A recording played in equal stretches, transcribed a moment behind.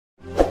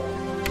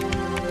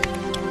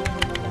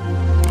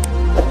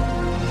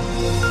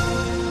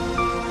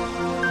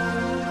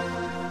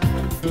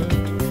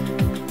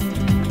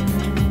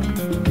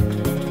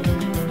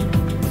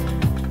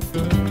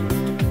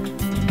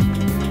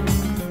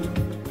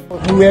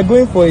We were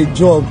going for a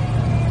job,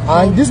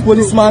 and this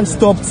policeman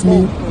stopped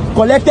me,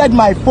 collected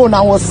my phone,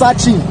 and was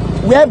searching.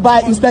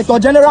 Whereby Inspector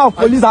General of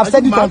Police have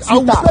said it on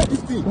Twitter.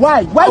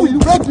 Why? Why will you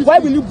break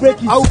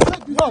it?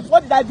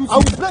 What did I do to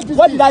you?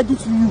 What did I do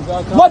to you?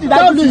 What did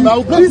I do to you?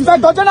 The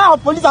Inspector General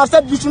of Police have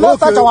said you should not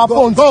search our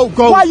phones.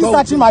 Why are you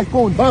searching my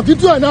phone? Why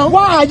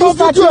are you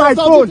searching my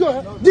phone?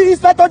 The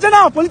Inspector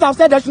General of Police have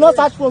said they should not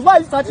search phones. Why are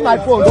you searching my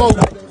phone?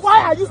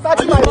 Why are you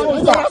searching my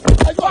phone,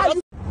 sir?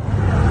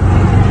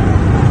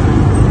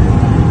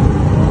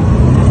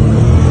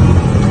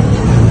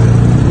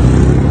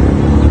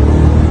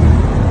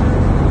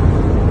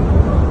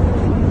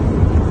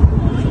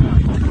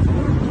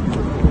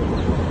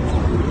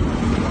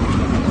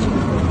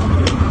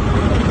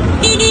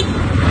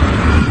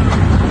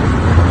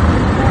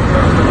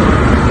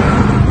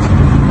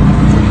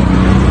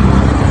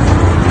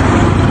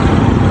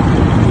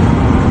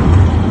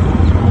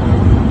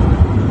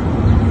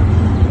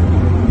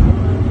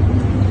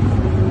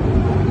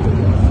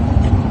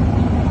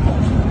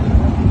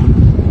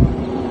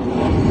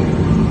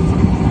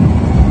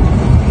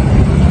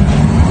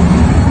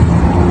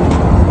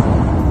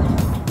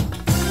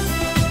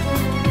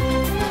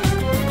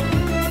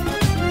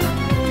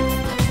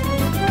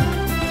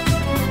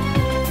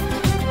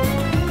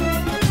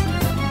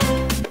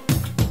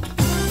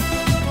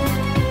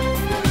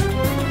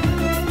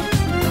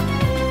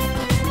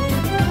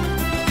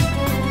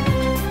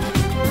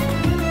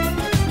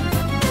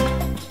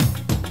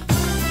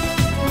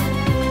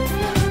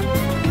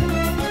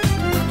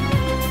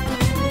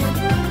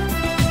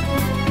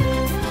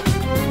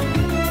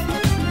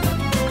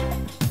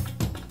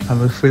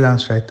 I'm a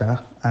freelance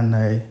writer, and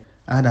I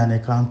had an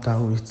encounter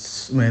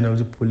with men of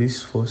the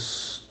police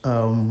force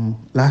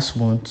last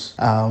month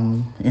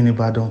in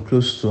Ibadan,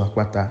 close to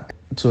Akwata.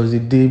 It was the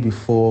day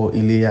before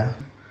Ileya.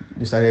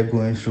 They started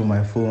going through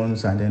my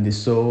phones, and then they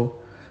saw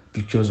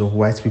pictures of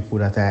white people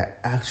that I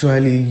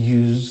actually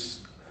used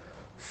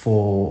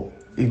for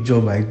a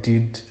job I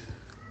did,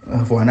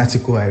 for an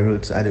article I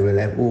wrote. And they were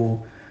like,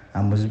 oh,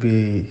 I must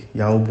be a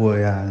Yahoo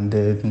boy, and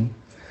then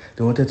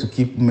they wanted to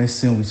keep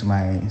messing with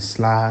my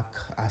Slack,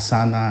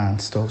 Asana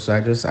and stuff. So I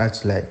just had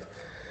to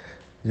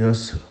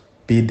just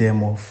pay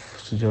them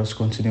off to just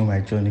continue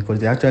my journey,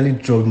 because they actually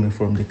drugged me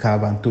from the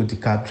cab and told the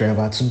cab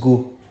driver to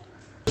go.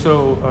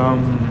 So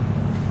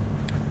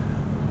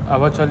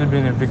I've actually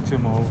been a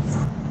victim of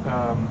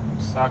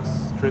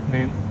SARS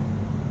threatening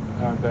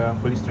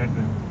and police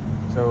threatening.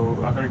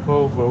 So I can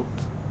recall, well,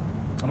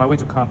 on my way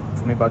to camp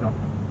from Ibadan,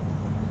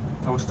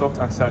 I was stopped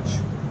and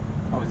searched.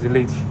 I was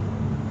delayed.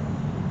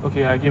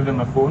 Okay, I gave them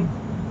my phone,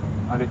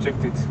 and they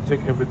checked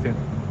everything,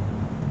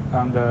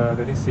 and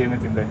they didn't see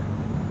anything there.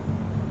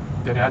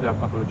 They had to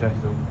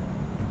apologize though,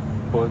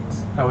 but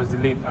I was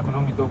delayed. I could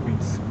not meet up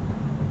with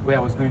where I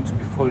was going to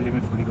before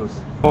leaving for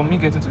Lagos. For me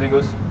getting to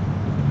Lagos,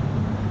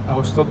 I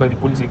was stopped by the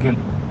police again.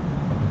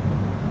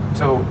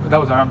 So that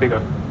was around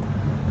Bega.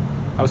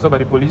 I was stopped by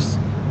the police.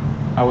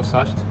 I was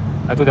searched.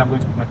 I told them I'm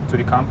going to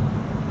the camp,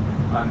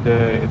 and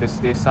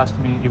they searched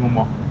me even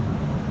more.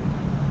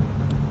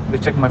 They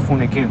checked my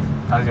phone again,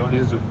 as they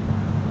always do.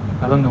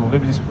 I don't know,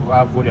 maybe these people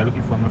have what they're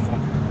looking for on my phone.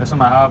 There's some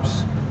my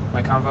apps,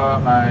 my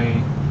Canva,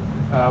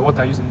 my what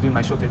I use in doing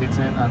my short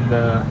editing, and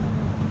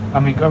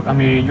I'm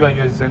a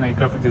UI UX designer, a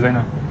graphic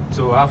designer.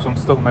 So I have some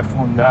stuff on my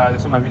phone.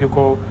 There's some my video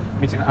call,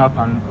 meeting app,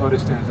 and all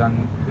these things.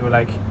 And they were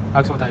like,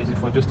 ask what I use it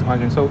for, just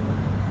imagine. So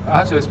I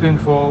had to explain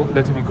before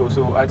letting me go.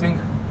 So I think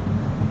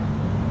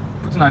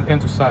putting an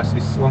end to SARS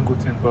is one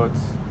good thing, but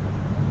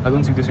I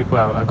don't think these people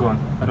are gone.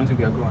 I don't think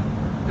they are gone.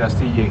 They are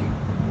still here.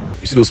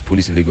 You see those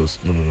police in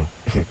Lagos? No.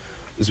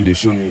 This way they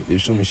showed me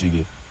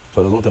Shige.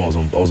 So there was one time I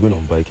was going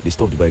on bike. They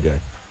stopped the bike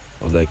guy.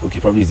 I was like, okay,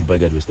 probably it's the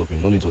bike guy they were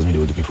stopping. No, it was me they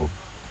were looking for.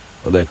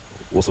 I was like,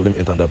 most of them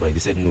entered that bike. They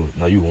said, no,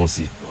 now you won't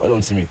see. I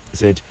don't see me. They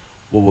said,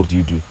 what work do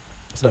you do?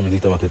 I said, I'm in the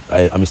data market.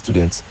 I'm a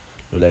student.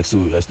 They were like, so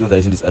you're a student that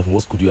is in this iPhone.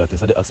 What school do you attend?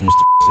 Started asking me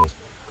questions.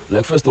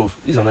 Like, first off,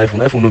 this is an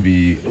iPhone. iPhone not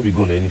be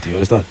gone or anything. You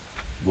understand?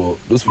 But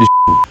those foolish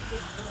people,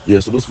 yeah,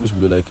 so those foolish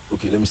people were like,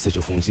 okay, let me search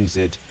your phone. See, he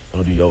said, I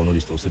don't do Yahoo and all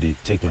this stuff. So they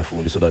checked my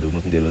phone. They saw that there was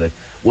nothing there. They were like,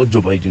 what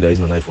job are you doing that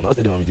isn't an iPhone? I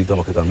said, I'm in the data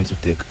market. I'm into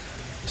tech.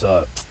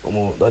 So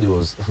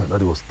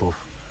that was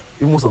tough.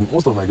 Even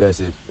most of my guys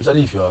say,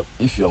 especially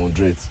if you're on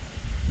dreads,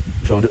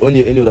 if you're on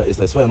any other, it's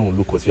like, so I don't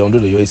look. If you're on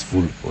dread, your hair is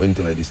full or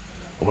anything like this.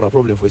 I'm not a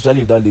problem for,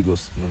 especially if that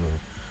Lagos.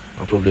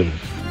 No problem.